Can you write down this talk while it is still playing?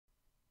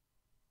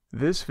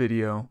This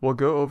video will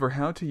go over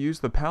how to use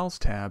the PALs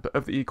tab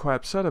of the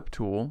eQAPP Setup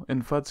tool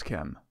in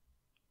FUDSChem.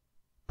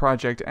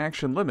 Project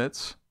action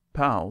limits,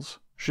 PALs,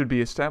 should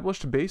be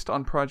established based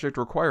on project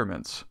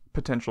requirements,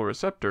 potential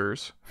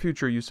receptors,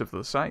 future use of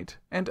the site,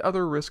 and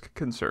other risk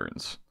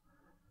concerns.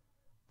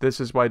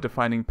 This is why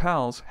defining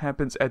PALs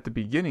happens at the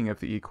beginning of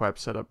the eQAPP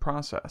setup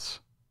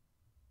process.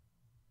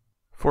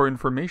 For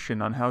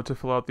information on how to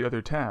fill out the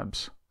other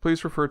tabs,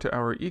 please refer to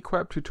our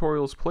eQAPP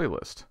tutorials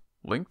playlist,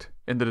 linked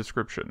in the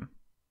description.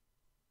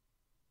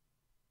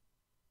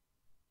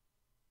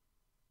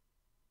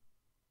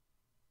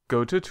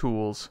 Go to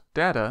Tools,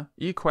 Data,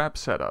 eQAPP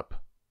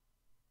Setup.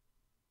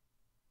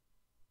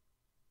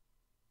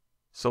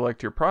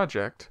 Select your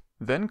project,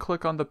 then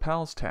click on the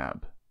PALs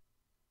tab.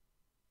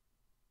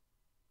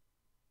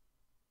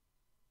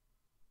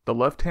 The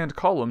left-hand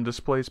column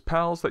displays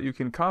PALs that you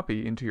can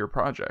copy into your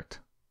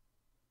project.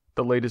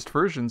 The latest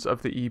versions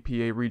of the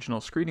EPA regional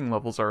screening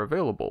levels are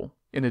available,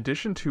 in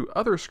addition to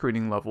other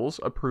screening levels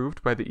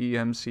approved by the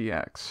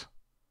EMCX.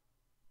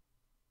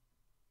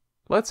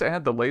 Let's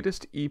add the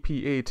latest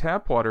EPA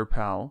tap water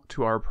PAL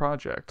to our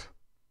project.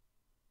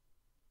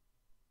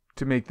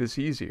 To make this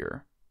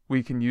easier,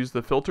 we can use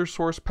the Filter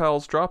Source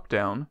PALs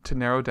drop-down to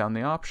narrow down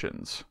the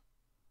options.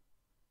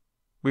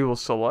 We will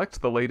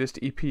select the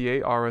latest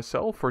EPA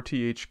RSL for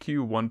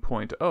THQ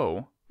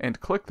 1.0 and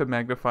click the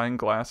magnifying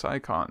glass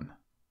icon.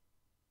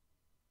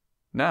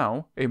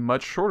 Now, a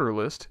much shorter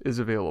list is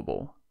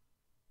available.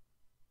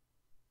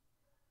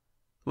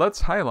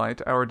 Let's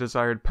highlight our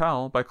desired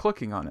PAL by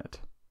clicking on it.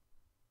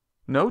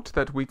 Note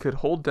that we could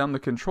hold down the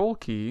Control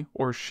key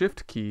or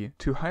Shift key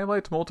to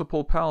highlight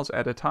multiple PALs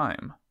at a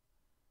time.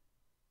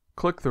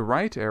 Click the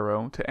right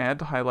arrow to add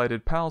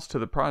highlighted PALs to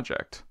the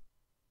project.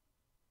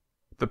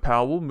 The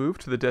PAL will move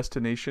to the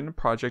Destination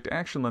Project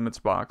Action Limits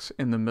box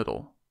in the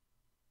middle.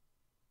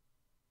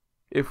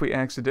 If we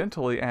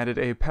accidentally added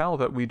a PAL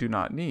that we do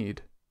not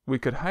need, we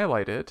could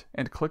highlight it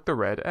and click the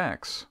red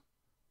X.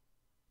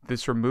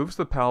 This removes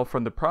the PAL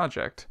from the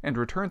project and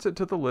returns it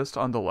to the list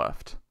on the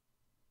left.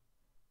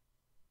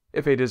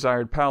 If a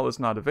desired PAL is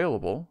not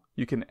available,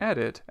 you can add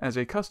it as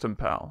a custom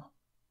PAL.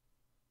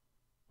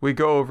 We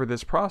go over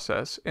this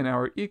process in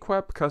our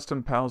eQAPP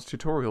Custom PALs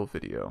tutorial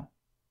video,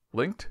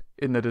 linked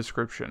in the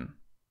description.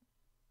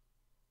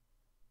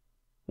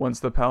 Once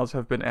the PALs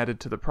have been added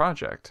to the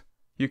project,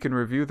 you can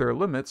review their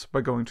limits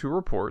by going to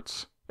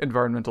Reports,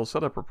 Environmental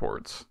Setup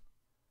Reports.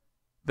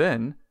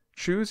 Then,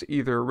 choose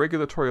either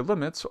Regulatory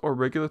Limits or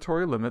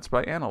Regulatory Limits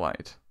by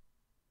Analyte.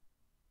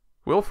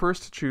 We'll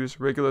first choose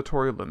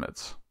Regulatory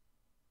Limits.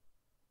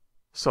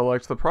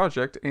 Select the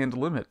project and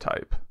limit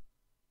type.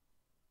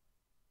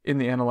 In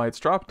the Analytes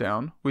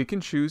drop-down, we can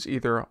choose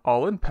either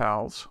All in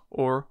PALs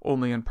or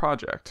Only in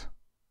Project.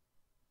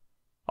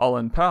 All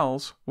in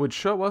PALs would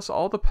show us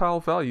all the PAL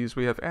values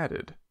we have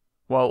added,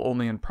 while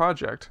Only in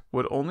Project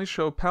would only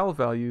show PAL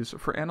values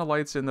for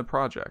analytes in the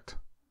project.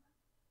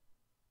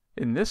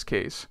 In this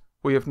case,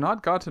 we have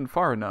not gotten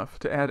far enough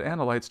to add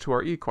analytes to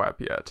our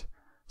eQAPP yet,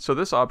 so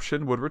this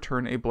option would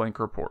return a blank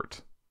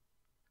report.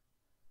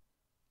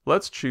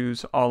 Let's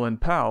choose All in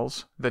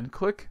PALs, then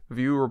click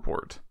View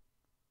Report.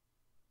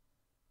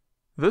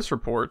 This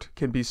report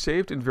can be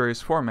saved in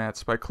various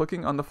formats by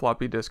clicking on the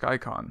floppy disk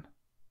icon.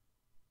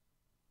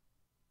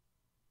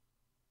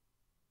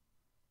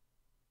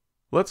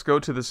 Let's go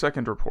to the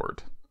second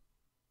report.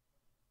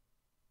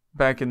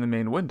 Back in the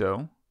main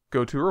window,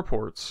 go to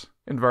Reports,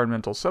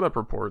 Environmental Setup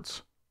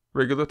Reports,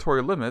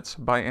 Regulatory Limits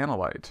by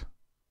Analyte.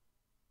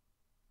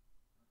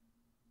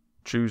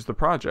 Choose the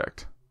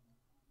project.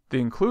 The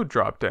Include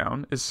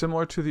drop-down is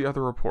similar to the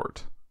other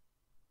report.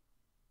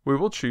 We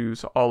will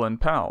choose All in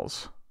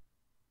PALs.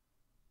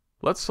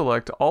 Let's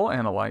select all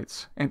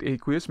analytes and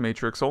aqueous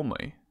matrix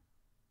only.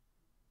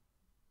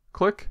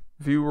 Click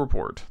View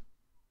Report.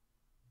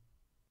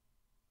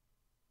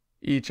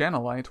 Each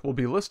analyte will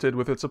be listed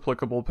with its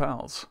applicable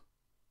PALs.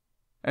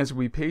 As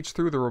we page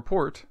through the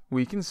report,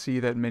 we can see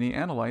that many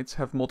analytes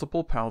have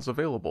multiple PALs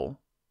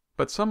available,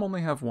 but some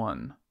only have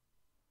one.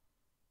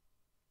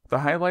 The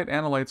Highlight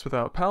Analytes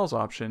Without PALs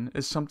option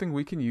is something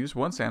we can use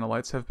once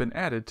analytes have been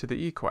added to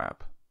the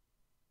eQAPP.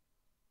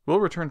 We'll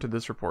return to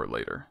this report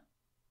later.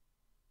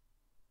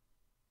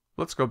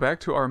 Let's go back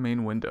to our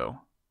main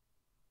window.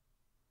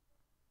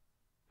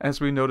 As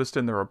we noticed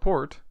in the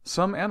report,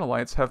 some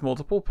analytes have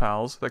multiple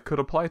PALs that could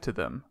apply to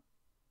them.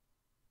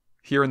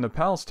 Here in the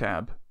PALs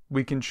tab,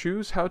 we can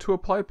choose how to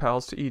apply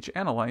PALs to each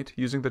analyte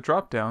using the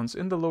drop-downs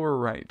in the lower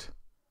right.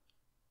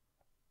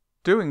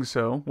 Doing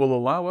so will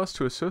allow us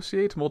to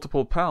associate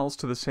multiple PALs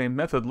to the same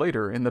method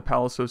later in the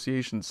PAL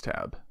Associations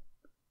tab.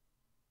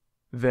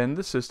 Then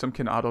the system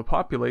can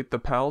auto-populate the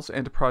PALs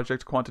and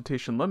Project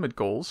Quantitation Limit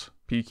Goals,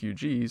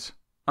 PQGs,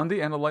 on the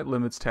Analyte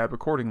Limits tab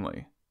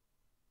accordingly.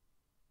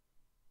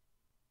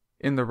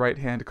 In the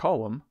right-hand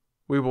column,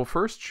 we will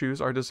first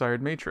choose our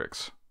desired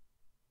matrix.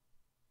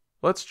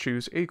 Let's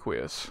choose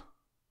aqueous.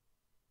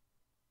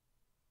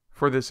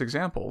 For this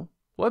example,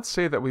 let's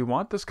say that we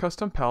want this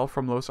custom PAL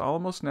from Los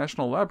Alamos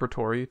National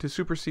Laboratory to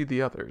supersede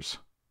the others.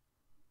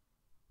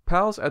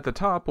 pals at the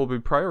top will be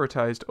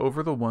prioritized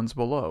over the ones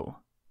below.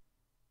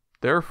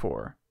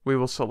 Therefore, we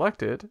will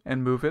select it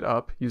and move it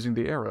up using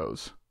the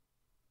arrows.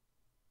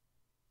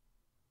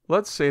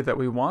 Let's say that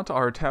we want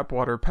our tap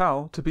water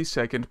pal to be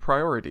second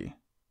priority.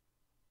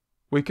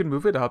 We can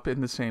move it up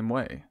in the same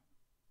way.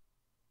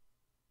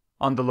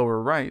 On the lower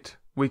right,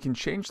 we can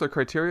change the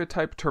criteria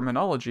type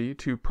terminology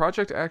to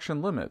Project Action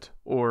Limit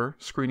or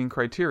Screening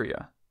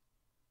Criteria.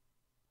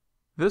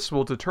 This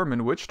will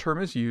determine which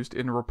term is used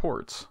in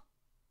reports.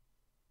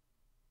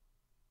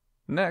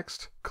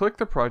 Next, click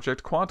the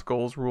Project Quant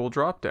Goals rule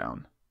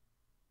dropdown.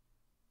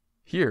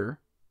 Here,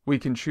 we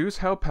can choose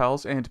how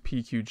PALs and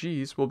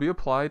PQGs will be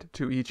applied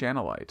to each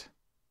analyte.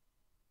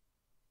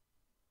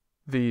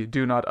 The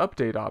Do Not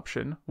Update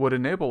option would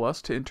enable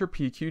us to enter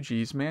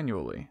PQGs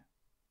manually.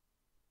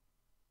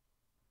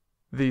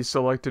 The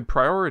Selected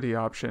Priority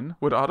option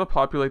would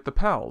auto-populate the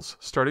PALs,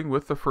 starting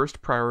with the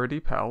first priority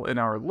PAL in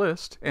our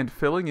list and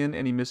filling in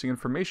any missing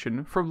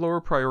information from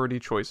lower priority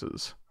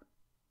choices.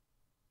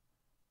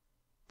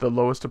 The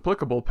Lowest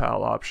Applicable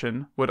PAL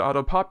option would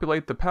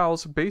auto-populate the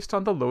PALs based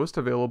on the lowest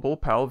available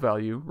PAL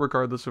value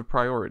regardless of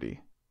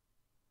priority.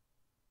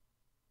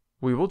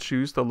 We will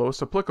choose the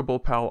Lowest Applicable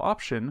PAL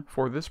option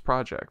for this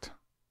project.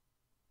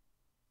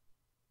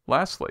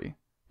 Lastly,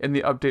 in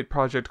the Update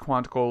Project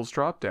Quant Goals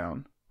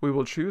dropdown, we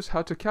will choose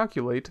how to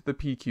calculate the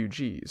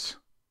PQGs.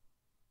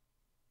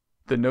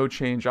 The No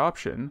Change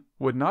option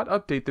would not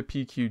update the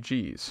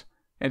PQGs,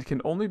 and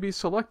can only be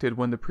selected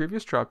when the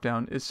previous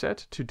dropdown is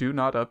set to Do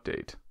Not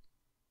Update.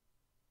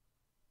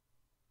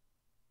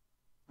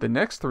 The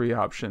next three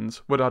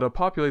options would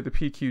auto-populate the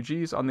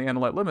PQGs on the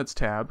Analyte Limits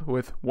tab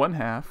with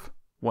 1/2,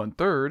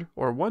 1/3,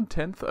 or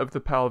 1/10 of the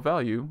PAL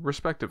value,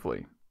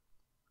 respectively.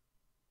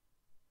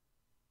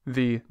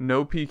 The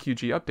No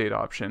PQG Update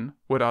option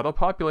would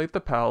auto-populate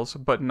the PALs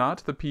but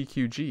not the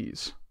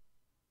PQGs.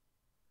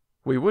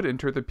 We would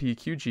enter the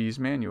PQGs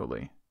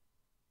manually.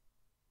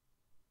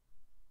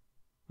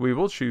 We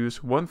will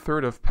choose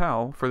 1/3 of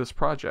PAL for this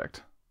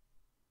project.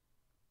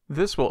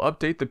 This will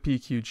update the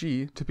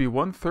PQG to be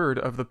 1/3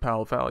 of the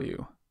PAL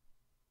value.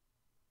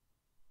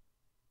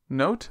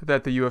 Note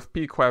that the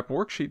UFP-eQAPP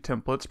worksheet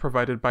templates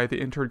provided by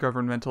the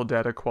Intergovernmental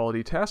Data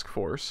Quality Task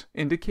Force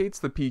indicates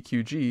the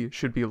PQG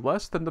should be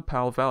less than the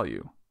PAL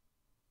value.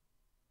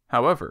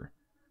 However,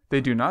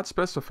 they do not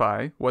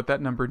specify what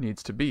that number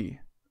needs to be.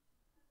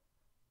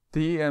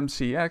 The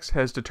EMCX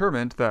has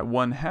determined that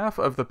 1/2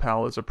 of the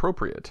PAL is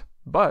appropriate,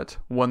 but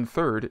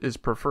 1/3 is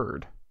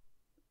preferred.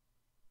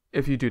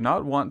 If you do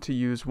not want to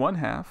use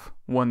 1/2,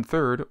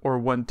 1/3, or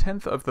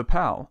 1/10 of the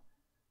PAL,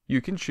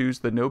 you can choose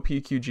the No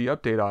PQG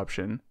Update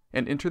option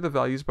and enter the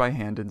values by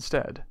hand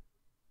instead.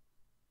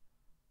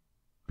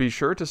 Be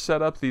sure to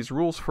set up these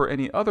rules for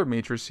any other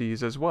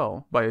matrices as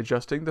well by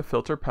adjusting the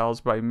Filter PALs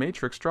by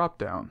Matrix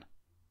dropdown.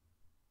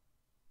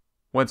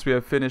 Once we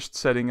have finished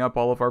setting up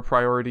all of our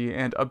priority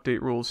and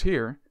update rules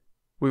here,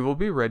 we will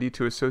be ready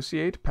to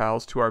associate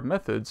PALs to our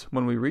methods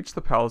when we reach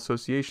the PAL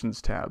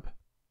Associations tab.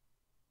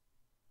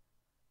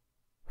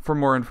 For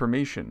more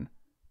information,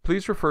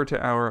 please refer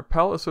to our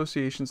PAL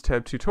Associations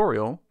tab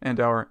tutorial and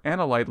our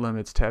Analyte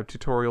Limits tab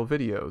tutorial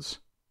videos,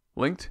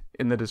 linked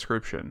in the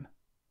description.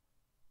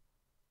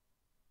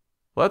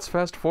 Let's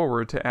fast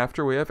forward to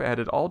after we have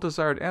added all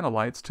desired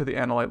analytes to the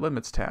Analyte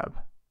Limits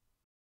tab.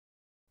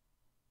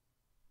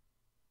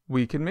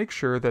 We can make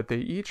sure that they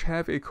each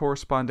have a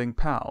corresponding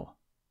PAL.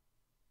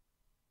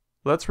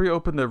 Let's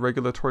reopen the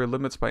Regulatory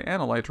Limits by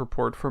Analyte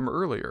report from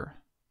earlier.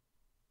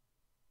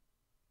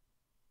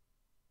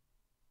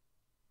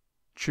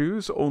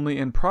 Choose Only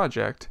in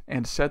Project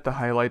and set the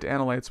Highlight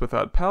Analytes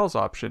Without PALs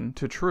option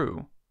to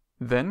True,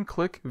 then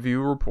click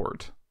View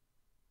Report.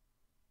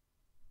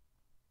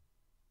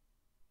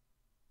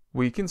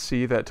 We can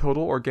see that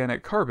total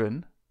organic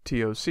carbon,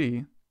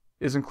 TOC,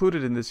 is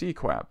included in this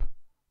eQAPP,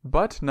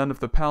 but none of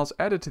the PALs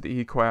added to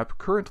the eQAPP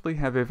currently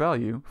have a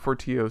value for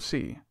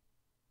TOC.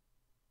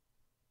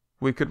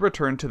 We could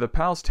return to the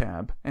PALs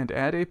tab and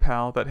add a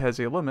PAL that has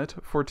a limit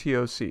for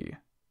TOC.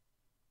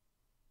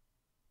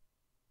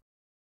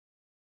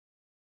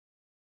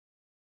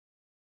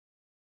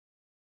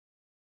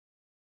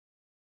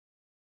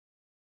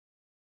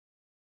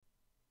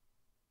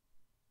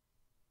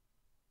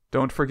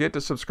 Don't forget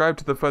to subscribe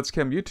to the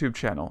FUDSChem YouTube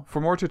channel for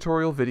more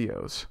tutorial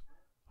videos.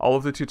 All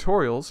of the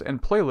tutorials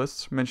and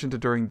playlists mentioned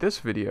during this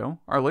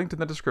video are linked in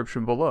the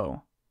description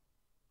below.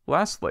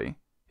 Lastly,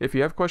 if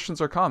you have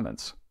questions or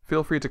comments,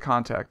 feel free to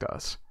contact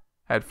us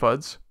at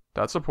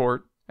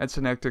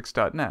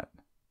fuds.support@synectics.net.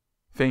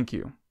 Thank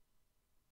you.